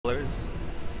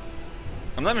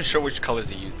I'm not even sure which colors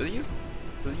he used. Does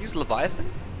he use Leviathan?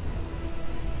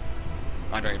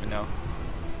 I don't even know.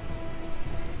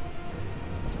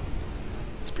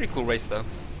 It's a pretty cool race though.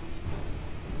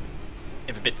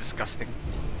 If a bit disgusting.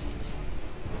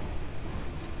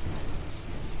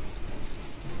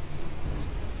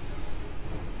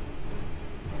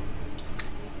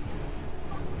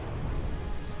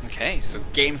 Okay, so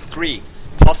game 3.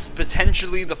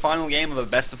 Potentially the final game of a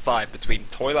best of 5 between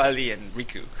Toilailee and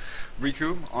Riku.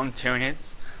 Riku on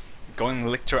Tyranids, going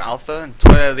Lictor Alpha, and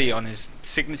Toilailee on his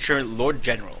signature Lord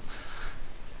General.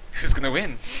 Who's gonna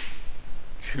win?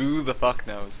 Who the fuck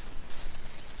knows?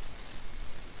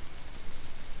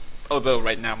 Although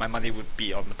right now my money would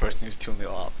be on the person who's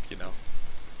 2-0 up, you know.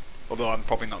 Although I'm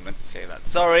probably not meant to say that.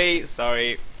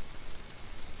 Sorry.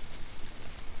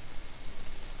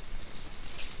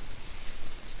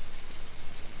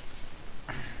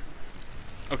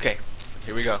 Okay, so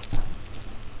here we go.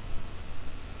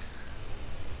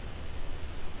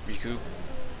 Riku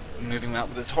moving out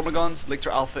with his Hormigons. Lictor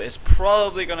Alpha is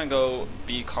probably gonna go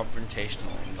be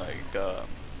confrontational.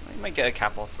 He might get a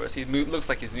cap off first. He looks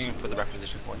like he's moving for the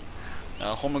requisition point.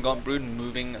 Hormigon Brood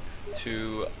moving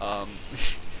to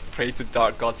pray to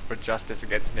dark gods for justice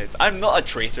against Nids. I'm not a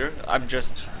traitor. I'm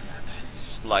just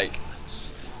like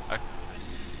a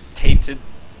tainted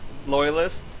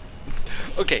loyalist.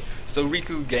 Okay, so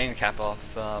Riku getting a cap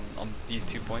off on these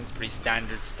 2 points, pretty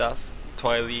standard stuff.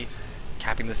 Toilailee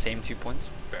capping the same 2 points,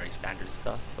 very standard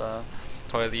stuff.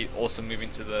 Toilailee also moving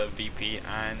to the VP,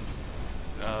 and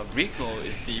Riku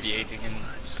is deviating and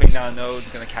putting down a node,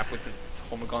 gonna cap with the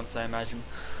Hormigons, I imagine.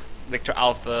 Lictor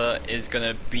Alpha is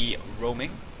gonna be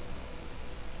roaming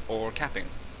or capping,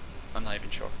 I'm not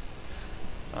even sure.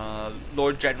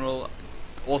 Lord General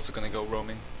also gonna go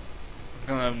roaming.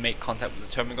 Gonna make contact with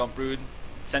the Termagon Brood.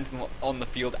 Sentinel on the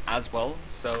field as well,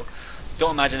 so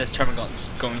don't imagine this Termagon is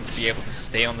going to be able to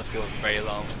stay on the field very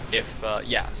long. If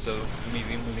yeah, so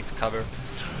moving to cover,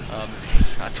 taking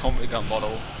a Termagon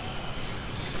model,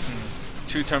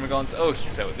 2 Termagons. Oh,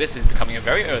 so this is becoming a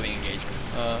very early engagement.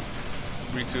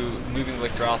 Riku moving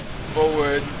Lictor Alpha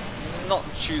forward, not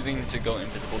choosing to go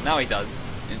invisible. Now he does,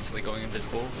 instantly going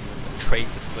invisible. Trait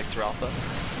of Lictor Alpha,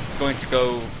 going to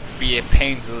go be a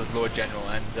pain to this Lord General,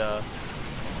 and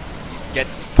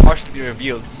gets partially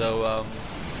revealed. So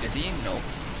is he? No,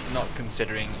 not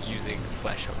considering using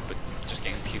Flesh Hook, but just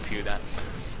getting pew that.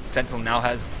 Sentinel now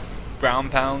has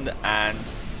Ground Pound and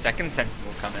second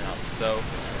Sentinel coming up, so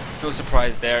no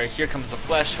surprise there. Here comes the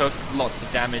Flesh Hook, lots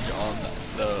of damage on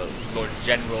the Lord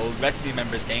General. The rest of the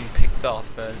members getting picked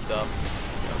off as you know,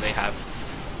 they have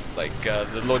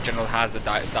the Lord General has the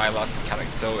die loss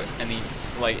mechanic, so any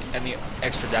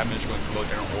extra damage going to Lord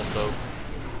General also,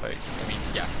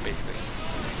 yeah, basically.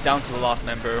 Down to the last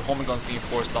member, Hormigon's being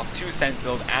forced off, 2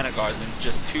 Sentinels and a Guardsman,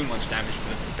 just too much damage for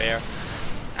them to bear.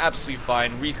 Absolutely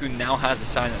fine. Riku now has a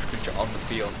silent creature on the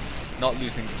field, not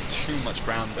losing too much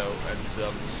ground though,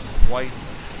 and quite,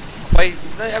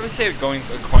 I would say going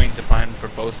according to plan for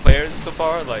both players so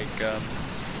far.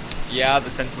 Yeah,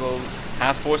 the Sentinels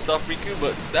have forced off Riku,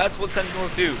 but that's what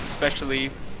Sentinels do,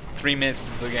 especially 3 minutes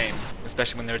into the game,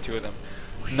 especially when there are 2 of them.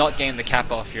 Not getting the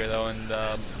cap off here though, and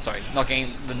sorry, not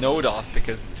getting the node off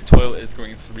because Toil is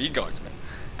going 3 Guardsmen,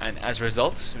 and as a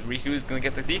result, Riku is going to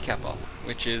get the decap off,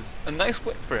 which is a nice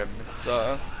win for him. It's you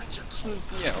know,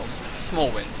 it's a small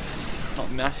win,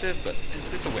 not massive, but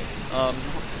it's a win.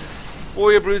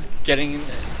 Warrior Brood's getting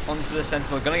onto the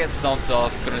Sentinel, gonna get stomped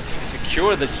off, gonna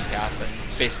secure the decap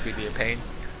and basically be a pain.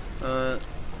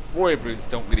 Warrior Broods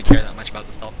don't really care that much about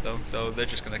the stomp though, so they're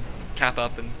just gonna cap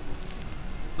up, and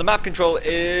the map control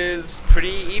is pretty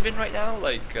even right now.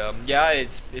 Yeah,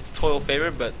 it's Toil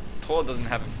favored, but Toil doesn't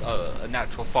have a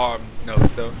natural farm node,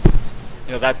 so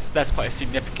you know that's quite a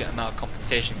significant amount of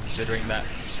compensation considering that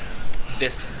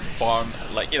this farm,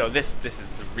 you know, this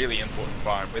is a really important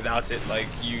farm. Without it,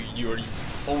 you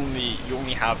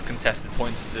only have contested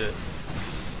points to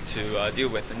deal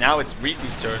with, and now it's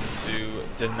Riku's turn to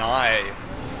deny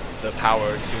the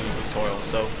power to Toil.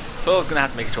 So Toil's gonna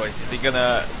have to make a choice. Is he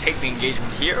gonna take the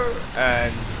engagement here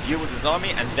and deal with his army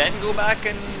and then go back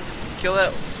and kill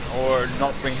it, or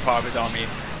not bring part of his army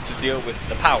to deal with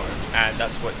the power? And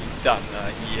that's what he's done.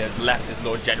 He has left his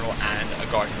Lord General and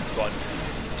a Guardian squad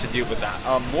to deal with that.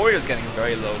 Warrior's getting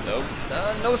very low though.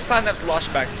 No Synapse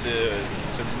Loshback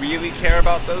to really care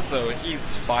about those, so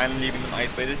he's fine leaving them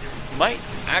isolated. Might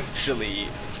actually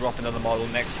drop another model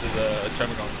next to the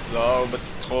Termagons, so,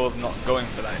 but Toil's not going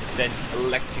for that, instead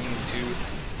electing to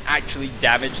actually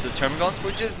damage the Termagons,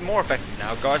 which is more effective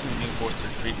now. Guardsman being forced to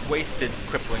retreat, wasted,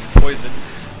 crippling, poison.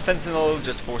 Sentinel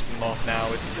just forcing them off now.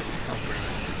 It's just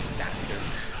pretty standard.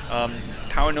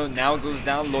 Power node now goes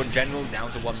down. Lord General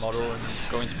down to 1 model and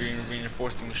going to be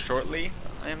reinforcing shortly,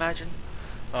 I imagine.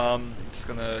 Just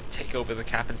gonna take over the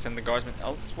cap and send the guardsmen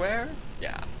elsewhere.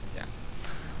 Yeah.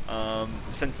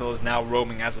 Sentinel is now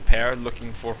roaming as a pair,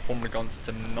 looking for Hormagaunts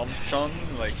to Nomchon.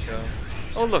 Like,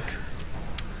 oh look.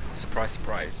 Surprise,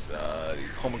 surprise.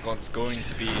 Hormagaunts going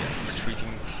to be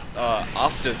retreating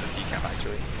after the decap,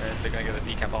 actually. They're going to get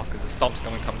the decap off because the stomp's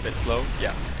going to come a bit slow.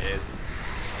 Yeah, it is.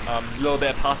 A little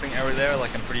bit of pathing error there.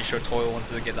 Like, I'm pretty sure Toil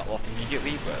wanted to get that off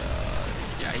immediately, but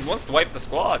yeah, he wants to wipe the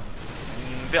squad.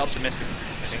 A bit optimistic,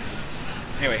 I think.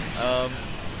 Anyway,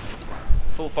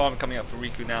 full farm coming up for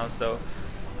Riku now, so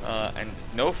and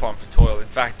no farm for Toil. In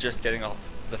fact, just getting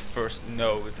off the first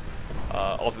node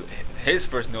of his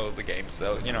first node of the game.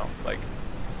 So you know, like,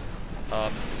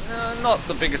 not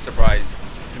the biggest surprise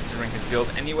considering his build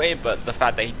anyway. But the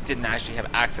fact that he didn't actually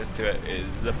have access to it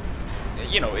is,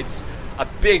 you know, it's a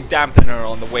big dampener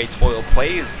on the way Toil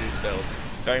plays his builds.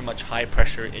 It's very much high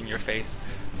pressure, in your face,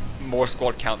 more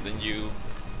squad count than you,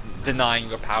 denying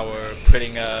your power,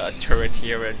 putting a turret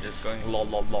here and just going lol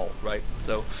lol lol, right?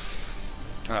 So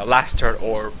last turret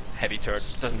or heavy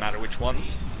turret, doesn't matter which one,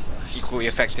 equally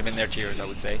effective in their tiers, I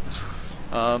would say.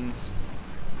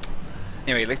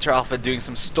 Anyway, Lictor Alpha doing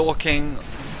some stalking,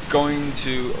 going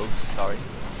to, oh sorry,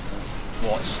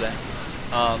 watch there.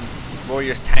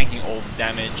 Warriors tanking all the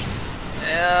damage.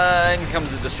 And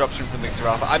comes a disruption from Lictor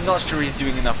Alpha. I'm not sure he's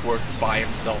doing enough work by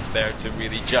himself there to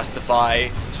really justify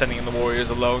sending in the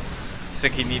Warriors alone. I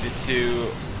think he needed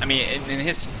to. I mean, in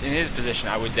his position,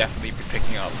 I would definitely be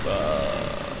picking up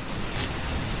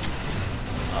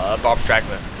Bob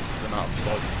Straggler because of the amount of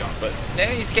squads he's got. But yeah,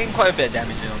 he's getting quite a bit of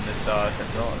damage in on this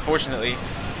Sentinel. Unfortunately,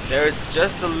 there's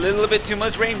just a little bit too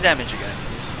much range damage again.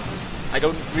 I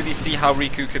don't really see how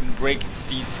Riku can break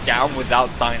these down without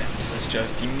synapse. It's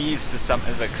just he needs to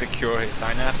like secure his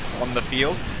synapse on the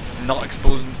field, not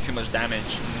expose him to too much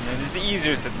damage. And it's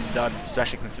easier said than done,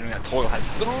 especially considering that Toil has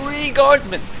 3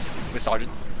 guardsmen with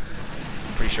sergeants.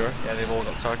 I'm pretty sure. Yeah, they've all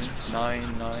got sergeants.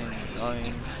 9, 9,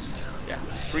 9. Yeah,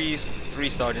 three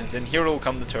sergeants, and here will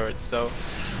come the turrets. So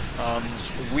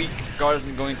weak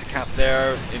guardsmen going to cap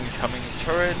there. Incoming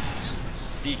turrets.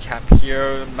 Decap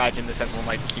here. Imagine the Sentinel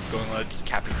might keep going on a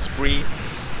decapping spree.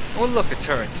 Oh look, a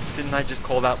turret. Didn't I just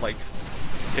call that like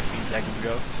 15 seconds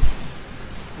ago?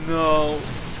 No.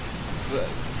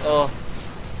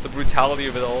 The brutality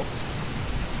of it all.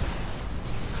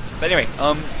 But anyway,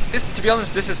 to be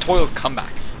honest, this is Toil's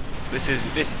comeback. This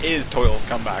is Toil's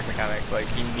comeback mechanic. Like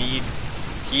he's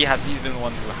been the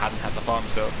one who hasn't had the farm,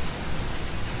 so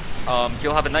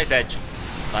he'll have a nice edge.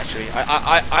 Actually,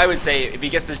 I would say if he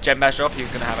gets this gem bash off,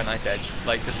 he's gonna have a nice edge.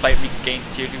 Like, despite we gain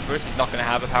to tier 2 first, he's not gonna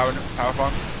have a power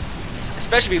farm.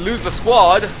 Especially if we lose the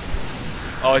squad.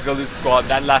 Oh, he's gonna lose the squad.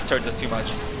 That last turret does too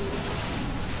much.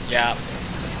 Yeah.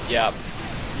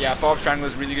 Bob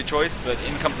Strangler's a really good choice, but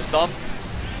in comes the stomp.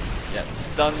 Yeah,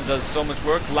 stun does so much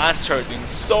work. Last turret doing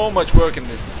so much work in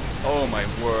this. Oh my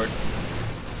word.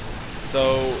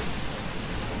 So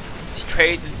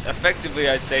effectively,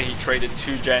 I'd say he traded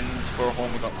 2 gens for a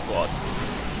Hormagaun squad,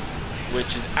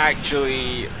 which is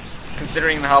actually,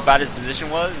 considering how bad his position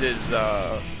was, is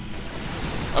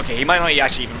okay. He might not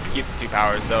actually even keep the 2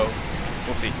 powers, so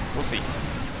we'll see.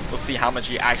 We'll see how much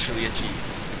he actually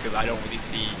achieves, because I don't really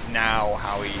see now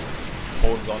how he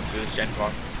holds on to his gen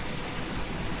farm.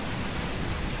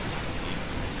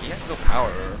 He has no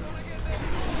power.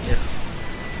 He has.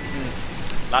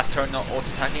 Last turn not auto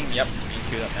attacking. Yep.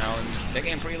 Up now, and they're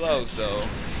getting pretty low, so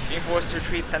being forced to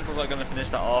retreat. Sentinels are going to finish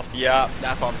that off. Yeah,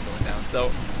 that farm's going down.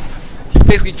 So he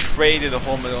basically traded a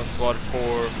Hormagaun squad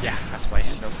for, yeah, that's why he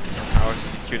had no power,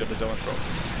 because he queued up his own throw.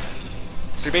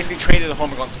 So he basically traded a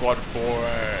Hormagaun squad for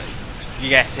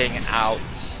getting out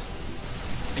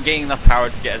and getting enough power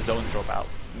to get a zone throw out,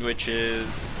 which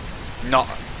is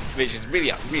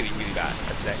really bad,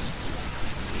 I'd say.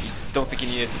 Don't think he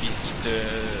needed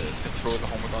to throw the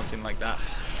Hormagauns in like that.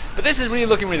 But this is really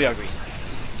looking really ugly.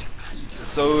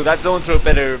 So that zone throw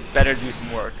better do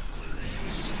some work.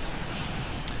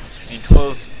 And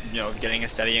Toil's, you know, getting a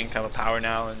steady income of power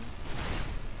now, and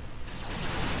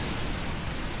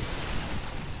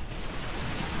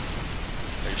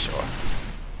are you sure?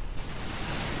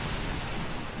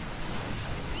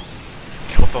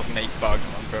 Keltos make bug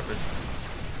on purpose.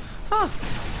 Huh.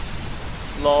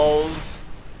 Lols.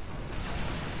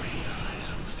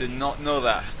 Did not know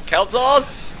that.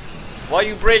 Keltos! Why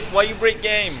you break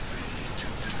game?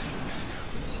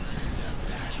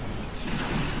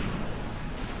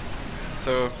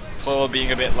 So Toil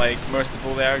being a bit like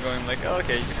merciful there, going like, oh,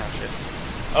 okay, you can have shit.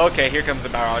 Okay, here comes the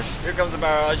barrage. Here comes the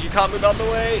barrage. You can't move out the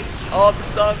way. Oh, the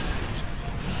stun.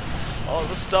 Oh,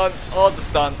 the stun. Oh, the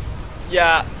stun.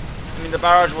 Yeah. I mean, the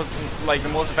barrage wasn't like the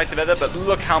most effective either, but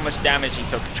look how much damage he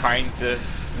took trying to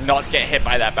not get hit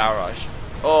by that barrage.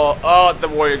 Oh, the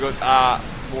warrior goes,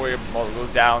 warrior model goes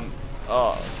down.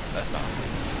 Oh, that's nasty.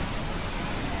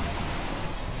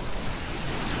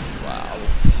 Wow.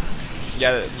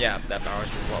 Yeah, that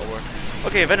barrage is a lot of work.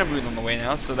 Okay, Venom Rune on the way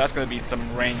now, so that's gonna be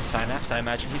some range synapse. I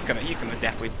imagine he's gonna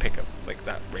definitely pick up like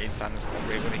that range synapse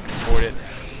rate when he can afford it.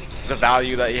 The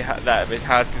value that that it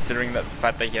has, considering that the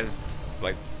fact that he has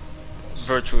like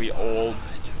virtually all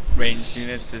ranged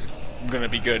units, is gonna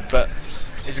be good. But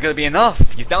is it gonna be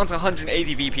enough? He's down to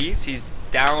 180 VPs. He's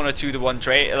down a 2-to-1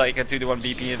 trade, like a 2-to-1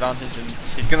 VP advantage, and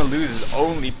he's gonna lose his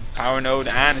only power node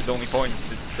and his only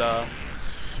points. It's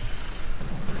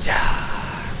yeah.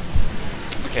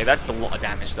 Okay, that's a lot of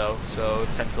damage though, so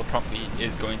the Sentinel promptly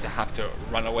is going to have to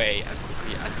run away as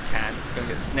quickly as he can. It's going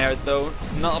to get snared though,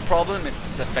 not a problem,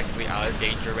 it's effectively out of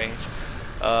danger range.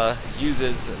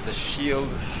 Uses the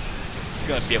shield, it's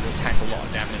going to be able to tank a lot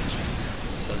of damage.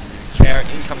 Doesn't really care.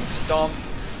 Incoming Stomp,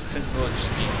 Sentinel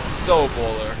just being so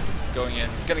baller, going in,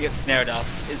 going to get snared up.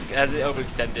 Has it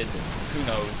overextended? Who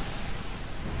knows?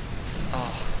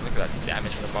 Oh, look at that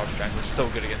damage from the Barb Strangler, so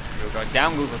good against Imperial Guard.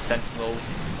 Down goes the Sentinel.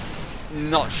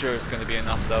 Not sure it's going to be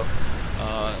enough though.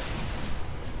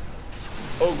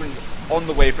 Ogren's on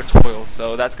the way for Toil,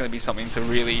 so that's going to be something to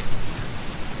really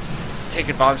take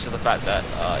advantage of the fact that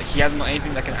he hasn't got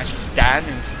anything that can actually stand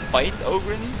and fight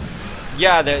Ogrins.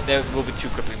 Yeah, there will be 2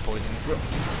 crippling poison.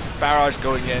 Barrage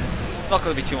going in, not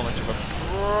going to be too much of a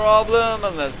problem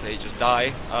unless they just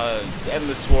die.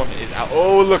 Endless Swarm is out.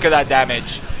 Oh, look at that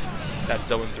damage! That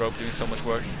Zoanthrope doing so much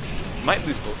work. Might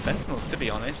lose both Sentinels, to be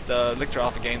honest. Lictor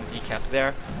Alpha getting the decap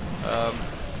there.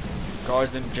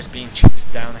 Guardsmen just being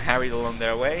chased down, harried along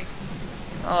their way.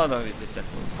 Oh no, the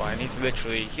Sentinel's fine. He's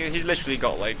literally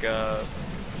got like a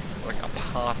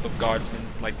path of guardsmen,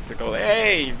 like to go,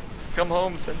 hey, come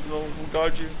home, Sentinel, we'll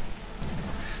guard you.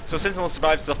 So Sentinel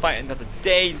survives the fight another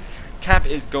day. Cap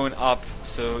is going up,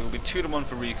 so it'll be 2-to-1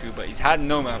 for Riku, but he's had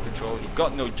no map control. He's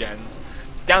got no gens.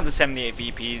 He's down to 78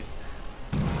 VPs.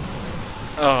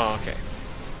 Oh, okay.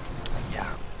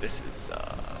 Yeah, this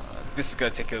is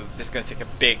gonna take a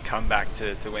big comeback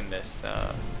to win this.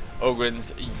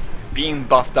 Ogren's being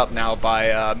buffed up now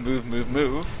by move,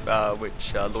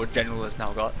 which Lord General has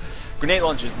now got. Grenade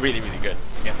launcher is really good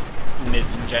against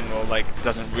mids in general. Like,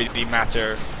 doesn't really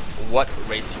matter what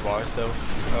race you are. So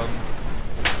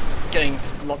getting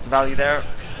lots of value there.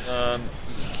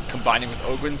 Combining with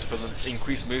Ogrins for the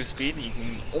increased move speed, you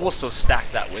can also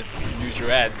stack that with use your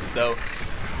ads. So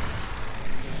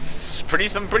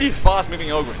it's some pretty fast moving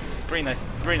Ogrins. Pretty nice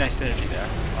synergy there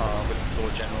with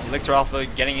Lord General. Lictor Alpha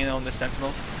getting in on the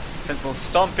Sentinel. Sentinel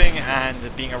stomping and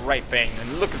being a right bang.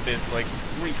 And look at this, like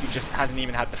Riku just hasn't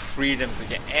even had the freedom to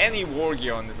get any war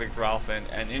gear on this Lictor Alpha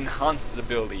and enhance his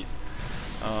abilities.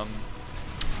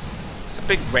 It's a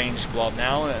big range blob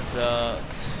now. That's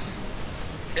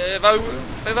if I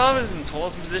was in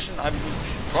Toil's position, I would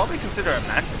probably consider a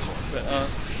Manticore, but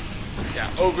yeah,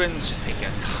 Ogren's just taking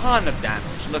a ton of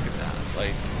damage. Look at that,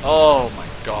 like, oh my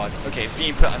god. Okay,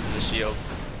 being put under the shield,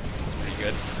 this is pretty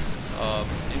good.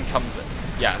 In comes,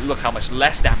 yeah, look how much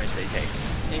less damage they take.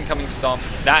 Incoming Stomp,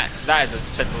 that is a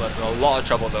Sentinel that's in a lot of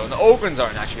trouble though, and the Ogrins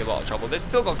aren't actually a lot of trouble. They've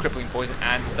still got crippling poison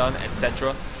and stun,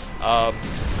 etc.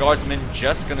 Guardsman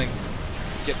just gonna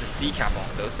get this decap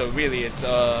off though, so really it's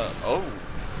oh.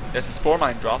 There's a Spore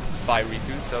Mine drop by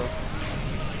Riku, so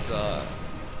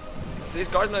his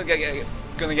Guardsmen are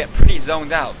gonna get pretty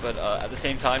zoned out, but at the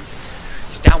same time,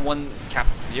 he's down 1 cap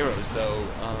to 0, so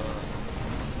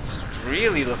it's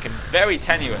really looking very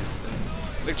tenuous. And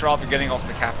Lictor Alpha getting off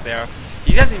the cap there.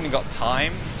 He hasn't even got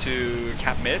time to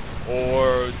cap mid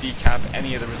or decap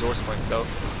any of the resource points, so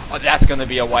that's gonna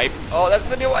be a wipe. Oh, that's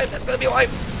gonna be a wipe, that's gonna be a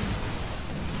wipe!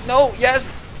 No, yes!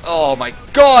 Oh my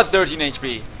god, 13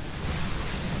 HP!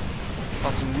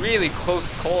 Some really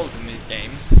close calls in these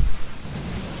games.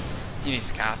 He needs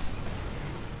to cap.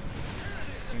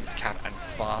 He needs to cap and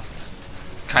fast.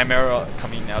 Chimera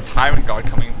coming now. Tyrant Guard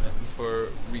coming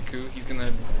for Riku. He's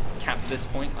gonna cap this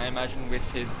point, I imagine,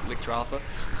 with his Lictor Alpha.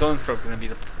 Zoanthrope gonna be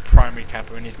the primary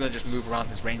capper, and he's gonna just move around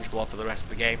his range block for the rest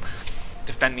of the game.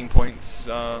 Defending points,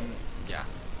 yeah.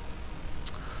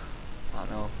 I don't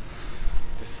know.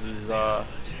 This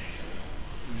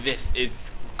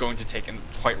is going to take a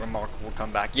quite remarkable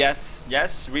comeback. Yes,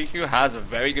 Riku has a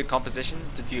very good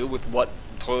composition to deal with what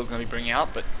Toil is going to be bringing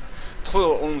out, but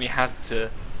Toil only has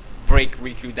to break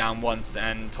Riku down once,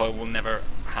 and Toil will never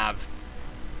have.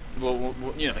 Well,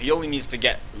 you know, he only needs to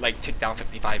get like tick down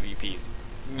 55 VPs.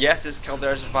 yes, it's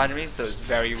Caldeira's refinery, so it's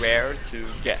very rare to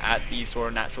get at these sort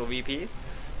of natural VPs,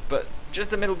 but just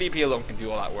the middle VP alone can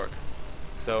do all that work.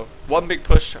 So one big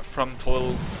push from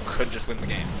Toil could just win the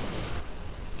game.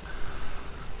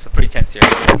 So pretty tense here.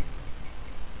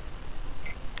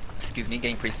 Excuse me,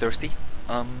 getting pretty thirsty.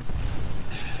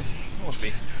 We'll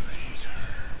see.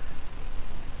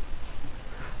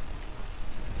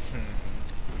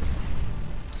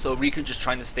 So Riku just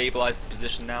trying to stabilize the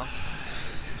position now.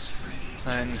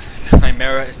 And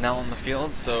Chimera is now on the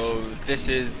field, so this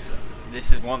is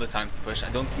one of the times to push. I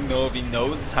don't know if he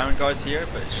knows the Tyrant Guard's here,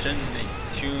 but it shouldn't make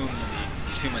too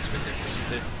much of a difference.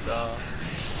 This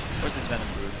where's this Venom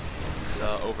Brood? It's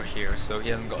over here, so he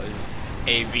hasn't got his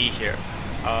AV here.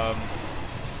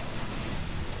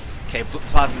 Okay,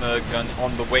 Plasma Gun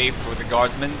on the way for the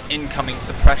Guardsman. Incoming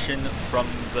suppression from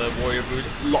the Warrior Brood.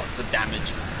 Lots of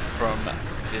damage from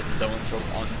this zone throw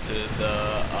onto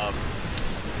the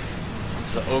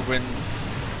Ogrins.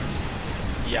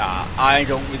 Yeah, I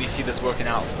don't really see this working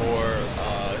out for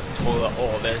Toil at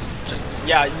all. There's just,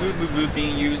 yeah, move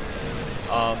being used.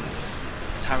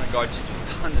 Tyrant Guard just doing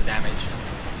tons of damage.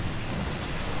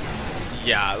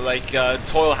 Yeah, like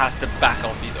Toil has to back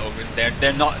off these Ogrins.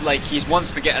 They're not, like, he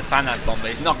wants to get a Synapse Bomb, but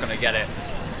he's not gonna get it.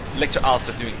 Lictor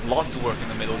Alpha doing lots of work in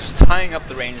the middle, just tying up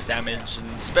the range damage, and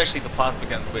especially the Plasma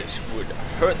Guns, which would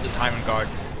hurt the Tyrant Guard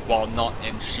while not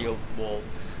in shield wall.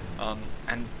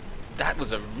 And that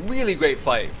was a really great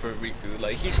fight for Riku.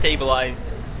 Like, he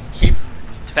stabilized, he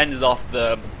defended off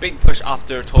the big push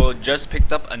after Toil just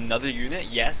picked up another unit.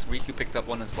 Yes, Riku picked up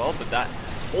one as well, but that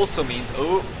also means,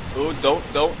 don't,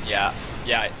 yeah,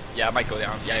 it might go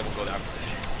down. Yeah, it will go down.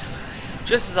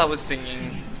 Just as I was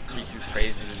singing Riku's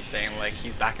praises and saying, like,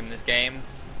 he's back in this game,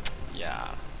 yeah.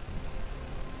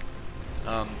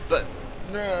 But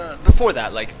before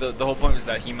that, like, the whole point was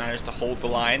that he managed to hold the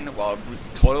line while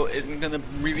Toil isn't going to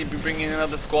really be bringing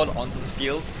another squad onto the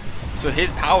field, so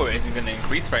his power isn't going to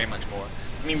increase very much more.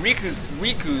 I mean, Riku's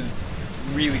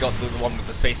really got the one with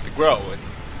the space to grow, and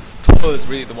Toil is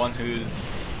really the one who's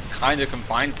kind of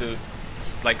confined to,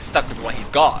 like, stuck with what he's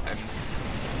got, and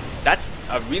that's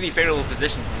a really favorable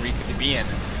position for Riku to be in.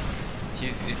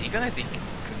 Is he going to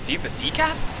concede the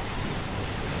decap?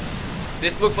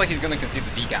 This looks like he's going to concede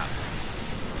the decap.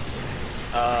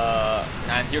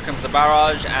 And here comes the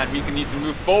barrage, and Riku needs to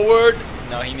move forward.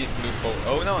 No, he needs to move forward.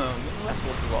 Oh, no, move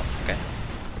leftwards as well. Okay.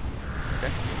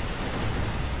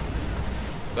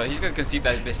 But he's going to concede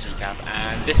this decap,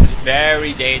 and this is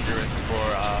very dangerous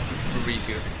for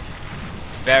Riku.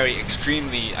 Very,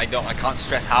 extremely, I can't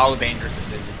stress how dangerous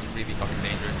this is. It's really fucking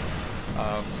dangerous.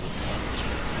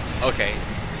 Okay.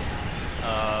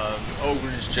 Ogre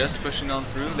is just pushing on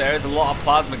through. There's a lot of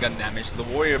plasma gun damage, so the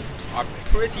warriors are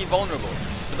pretty vulnerable.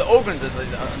 But the Ogrins,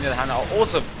 on the other hand, are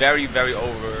also very, very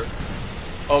over.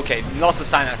 Okay, lots of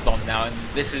Synapse Bombs now, and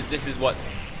this is what.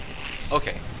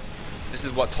 Okay, this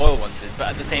is what Toil wanted. But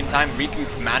at the same time,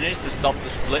 Riku's managed to stop the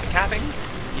split capping.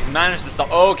 He's managed to stop.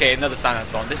 Oh, okay, another Synapse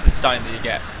Bomb. This is starting to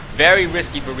get very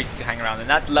risky for Riku to hang around, and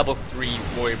that's level 3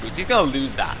 Warrior Boots. He's gonna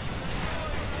lose that.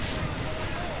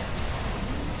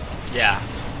 Yeah,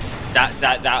 that's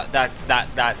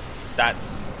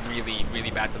really,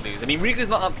 really bad to lose. I mean, Riku's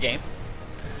not out of the game,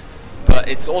 but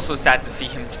it's also sad to see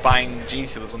him buying Gene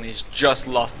Stealers when he's just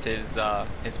lost his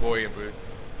Warrior Brood.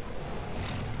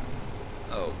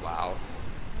 Oh wow.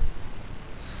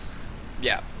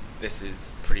 Yeah, this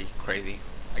is pretty crazy.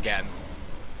 Again,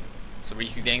 so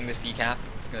Riku getting this decap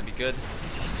is gonna be good.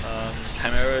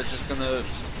 Chimera is just gonna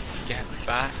get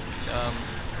back,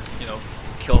 you know,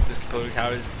 kill off this Capote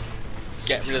towers,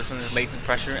 get rid of some of this latent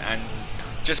pressure, and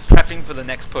just prepping for the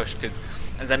next push, because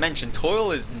as I mentioned,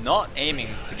 Toil is not aiming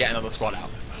to get another squad out.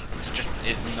 He just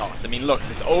is not. I mean, look,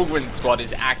 this Ogren squad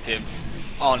is active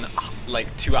on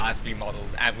like 2 out of 3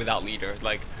 models and without leaders.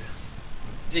 Like,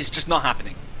 it's just not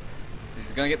happening.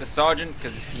 He's gonna get the sergeant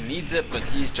because he needs it, but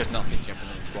he's just not picking up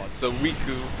another squad. So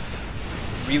Riku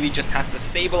really just has to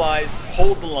stabilize,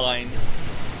 hold the line,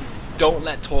 don't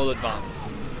let Toil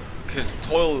advance, because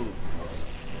Toil,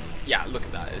 yeah, look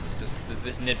at that. It's just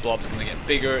this Nid Blob's gonna get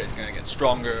bigger, it's gonna get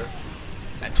stronger,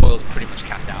 and Toil's pretty much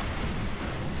capped out.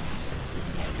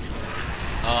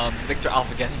 Lictor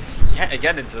Alpha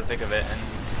getting into the thick of it, and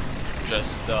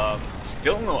just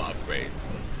still no upgrades.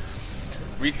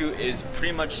 Riku is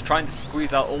pretty much trying to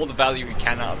squeeze out all the value he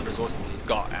can out of the resources he's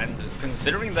got, and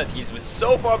considering that he's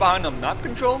so far behind on map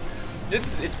control,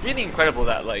 it's really incredible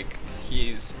that, like,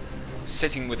 he's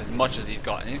sitting with as much as he's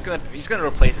got, and he's gonna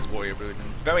replace his Warrior Brood,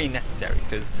 and it's very necessary,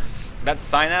 because that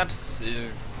Synapse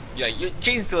is, yeah,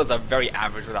 Gene Stealers are very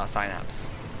average without Synapse.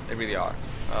 They really are.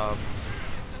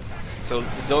 So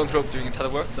Zoanthrope doing a ton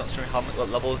of work. Not sure what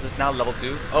level is this now. Level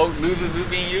 2. Oh, move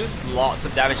being used. Lots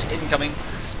of damage incoming.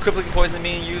 Crippling poison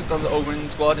being used on the Ogren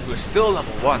squad, who are still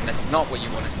level 1. That's not what you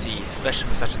want to see, especially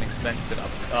with such an expensive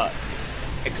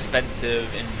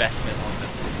investment on them.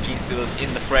 Gene Stealer's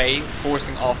in the fray,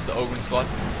 forcing off the Ogren squad.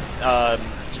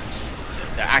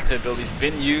 Their active ability's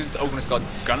been used. Ogren squad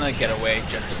gonna get away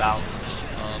just about.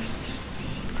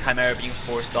 Chimera being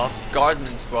forced off.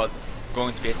 Guardsman squad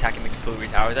going to be attacking the Capillary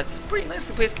Tower. That's a pretty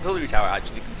nicely placed Capillary Tower,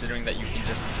 actually, considering that you can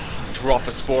just drop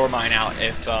a Spore Mine out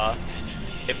if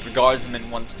the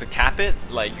Guardsman wants to cap it.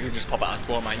 Like, you can just pop out a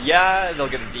Spore Mine. Yeah, they'll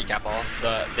get the decap off,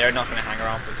 but they're not going to hang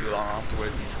around for too long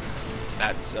afterwards. And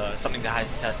that's something that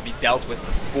has to be dealt with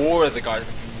before the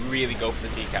Guardsman can really go for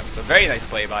the decap. So very nice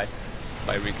play by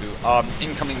Riku.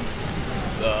 Incoming...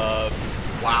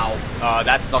 wow.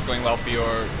 That's not going well for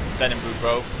your Venom Brood,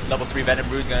 bro. Level 3 Venom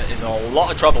Brood is in a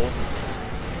lot of trouble.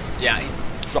 Yeah, he's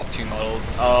dropped 2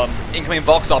 models. Incoming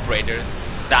Vox Operator.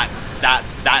 That's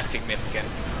significant.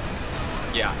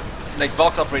 Yeah, like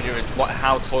Vox Operator is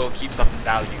how Toil keeps up in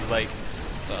value. Like,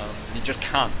 you just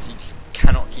can't. You just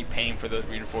cannot keep paying for those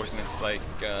reinforcements. Like,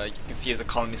 you can see his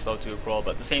economy slow to a crawl,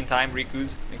 but at the same time,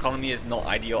 Riku's economy is not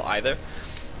ideal either.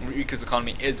 Riku's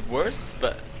economy is worse,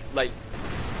 but like,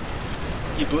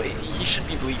 he should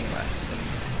be bleeding less. And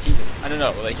I don't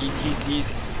know. Like,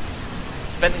 he's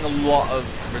spending a lot of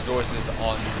resources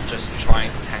on just trying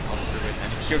to tank on through it.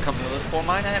 And here comes another Spore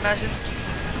Mine, I imagine.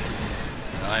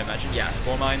 Yeah,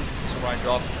 Spore Mine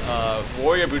drop.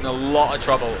 Warrior Brood in a lot of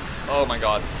trouble. Oh my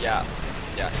god, yeah.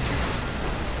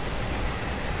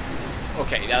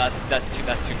 Okay, yeah, that's two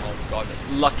models. God,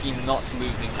 lucky not to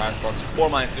lose the entire squad. Spore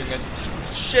Mine is doing a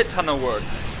shit ton of work.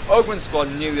 Ogren squad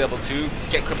nearly level 2.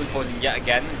 Get crippling poison yet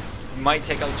again. Might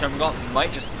take out the Termagant.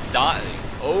 Might just die.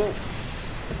 Oh.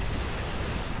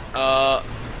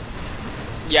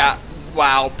 Yeah.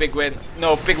 Wow. Big win.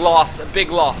 No, big loss. A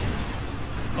big loss.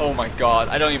 Oh my god.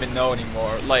 I don't even know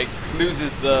anymore. Like,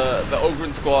 loses the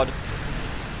Ogren squad.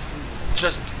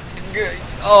 Just.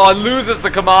 Oh, loses the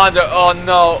commander. Oh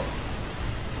no.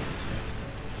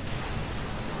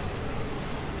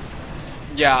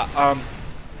 Yeah.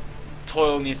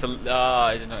 Toil needs to.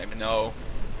 I don't even know.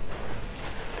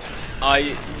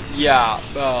 Yeah.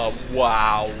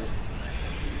 Wow.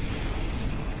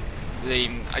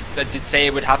 I did say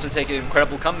it would have to take an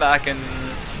incredible comeback, and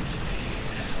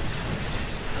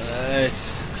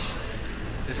this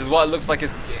is what it looks like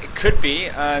it could be.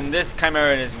 And this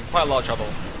Chimera is in quite a lot of trouble.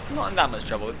 It's not in that much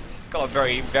trouble. It's got a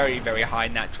very, very, very high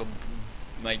natural,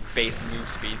 like, base move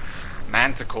speed.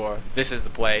 Manticore. This is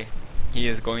the play. He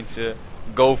is going to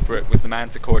go for it with the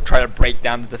Manticore. Try to break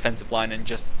down the defensive line and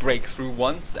just break through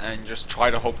once, and just try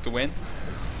to hope to win.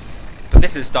 But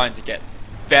this is starting to get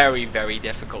very, very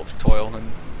difficult for Toil,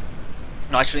 and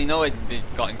actually no, it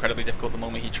got incredibly difficult the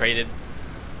moment he traded.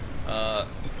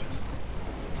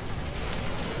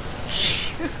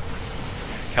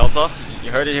 Keltos,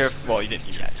 you heard it here. Well, you didn't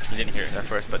hear that. You didn't hear it at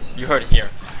first, but you heard it here.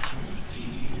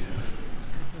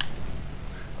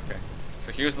 Okay,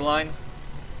 so here's the line,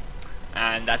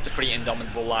 and that's a pretty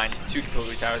indomitable line. 2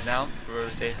 Capillary Towers now for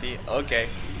safety. Okay,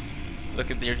 look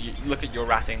at your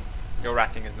ratting. Your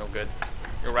ratting is no good.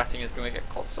 Your ratting is gonna get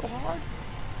caught so hard.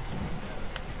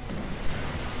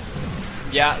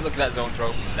 Yeah, look at that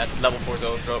Zoanthrope. That level 4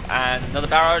 Zoanthrope. And another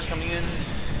barrage coming in.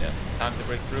 Yeah, time to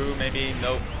break through, maybe.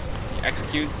 Nope. He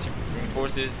executes, he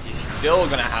reinforces. He's still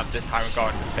gonna have this Tyrant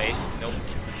Guard in his face. Nope.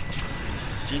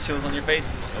 G-Seals on your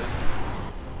face. Nope.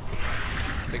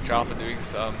 Lictor Alpha doing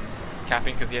some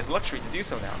capping because he has the luxury to do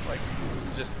so now. Like, this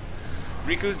is just.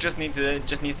 Riku's just needs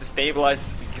to stabilize,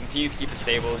 continue to keep it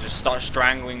stable, just start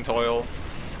strangling Toil.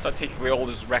 Start taking away all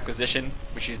his requisition,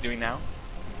 which he's doing now.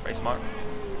 Very smart.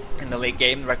 In the late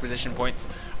game, the requisition points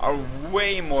are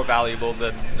way more valuable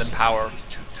than power,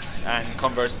 and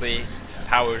conversely,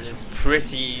 power is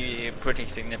pretty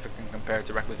significant compared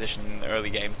to requisition in the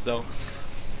early game. So,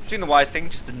 he's doing the wise thing,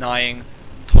 just denying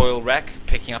Toil wreck,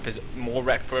 picking up his more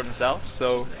wreck for himself.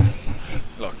 So,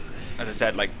 look, as I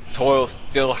said, like, Toil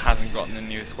still hasn't gotten a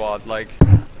new squad, like,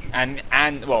 and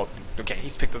well. Okay,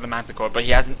 he's picked up the Manticore, but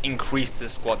he hasn't increased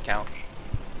his squad count,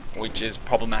 which is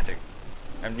problematic.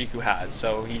 And Riku has,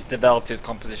 so he's developed his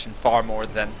composition far more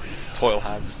than Toil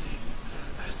has.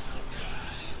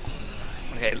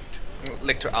 Okay,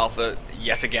 Lictor Alpha,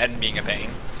 yet again, being a pain.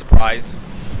 Surprise.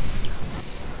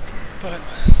 But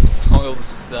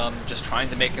Toil's just trying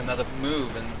to make another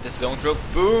move, and this Zoanthrope,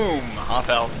 boom! Half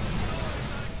health.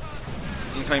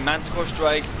 Incoming Manticore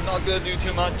strike, not gonna do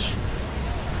too much.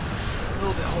 A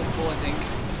little bit hopeful, I think.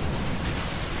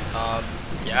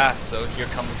 Yeah, so here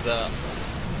comes the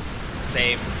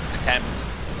same attempt.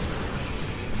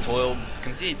 Toil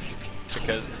concedes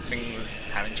because things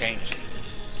haven't changed.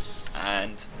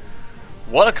 And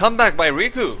what a comeback by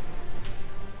Riku!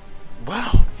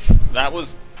 Wow, that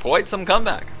was quite some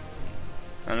comeback.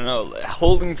 I don't know,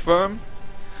 holding firm,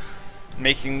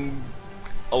 making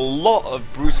a lot of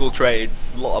brutal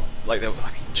trades, a lot of like, I mean,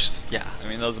 just yeah. I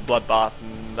mean, there was a bloodbath,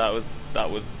 and that was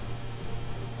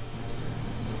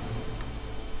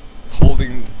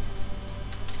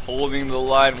holding the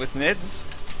line with Nids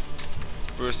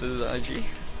versus IG.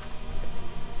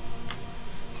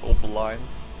 Hold the line.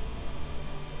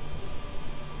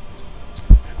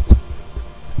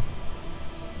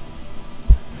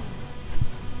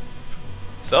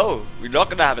 So, we're not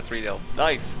gonna have a 3-0.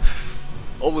 Nice.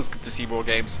 Always good to see more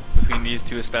games between these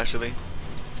two, especially.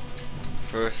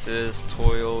 Versus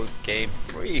Toil game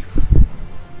 3.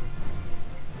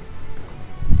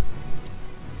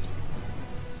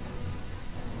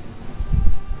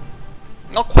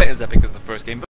 Not quite as epic as the first game, but